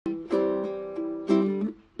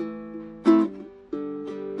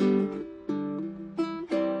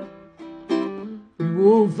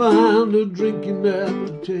won't find her drinking at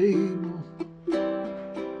the table,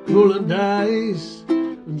 rolling dice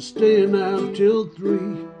and staying out till 3.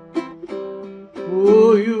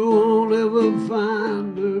 Oh, you won't ever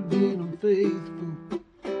find her being unfaithful.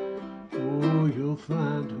 Oh, you'll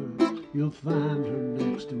find her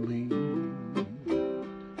next to me.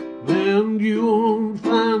 And you won't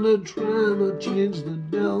find her trying to change the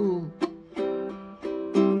devil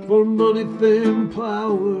for money, fame,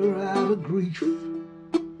 power, out of grief.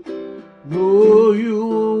 No, you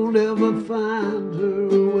won't ever find her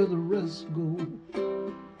where the rest go.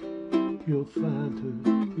 You'll find her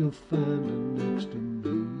next to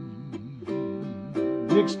me.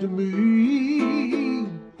 Next to me.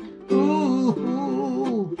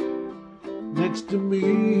 Ooh, next to me.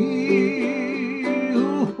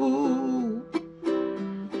 Ooh,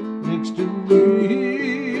 next to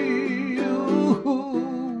me. Ooh,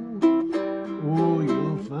 oh,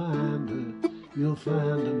 you'll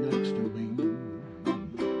find her next to me.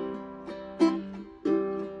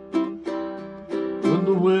 When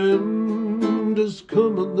the wind is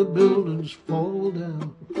coming, the buildings fall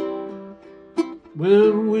down.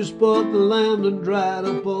 When we spot the land and dried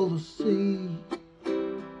up all the sea.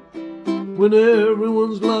 When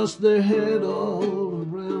everyone's lost their head all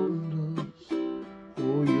around us.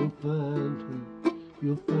 Oh, you'll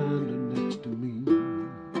find her next to me.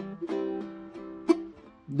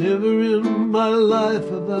 Never in my life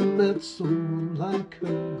have I met someone like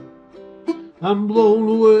her. I'm blown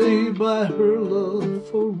away by her love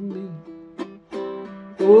for me.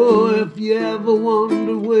 Oh, if you ever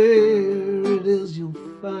wonder where it is, you'll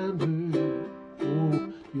find her.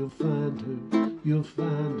 Oh, you'll find her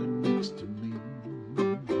next to me.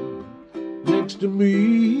 Next to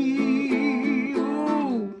me.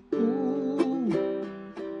 Oh, oh,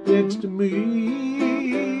 next to me.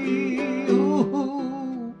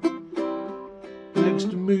 Oh, next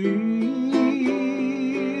to me.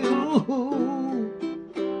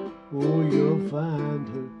 Oh, you'll find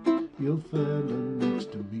her next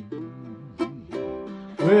to me.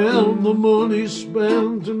 Well, the money's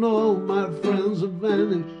spent and all my friends have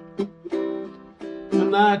vanished,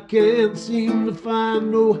 and I can't seem to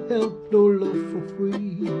find no help, no love for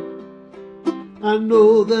free. I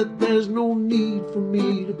know that there's no need for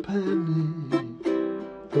me to panic,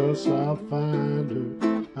 'cause I'll find her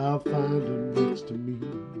next to me.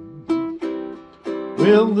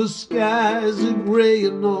 Well, the skies are gray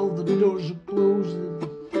and all the doors are closing,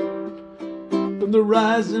 and the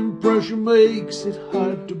rising pressure makes it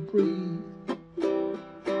hard to breathe.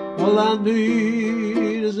 All I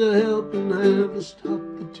need is a helping hand to stop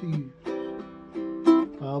the tears.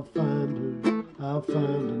 I'll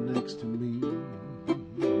find her next to me.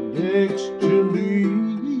 Next to me.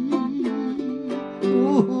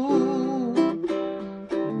 Oh,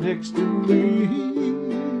 next to me.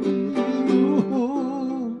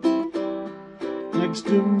 Next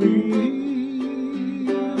to me.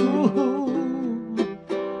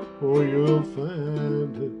 Oh, you'll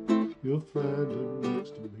find her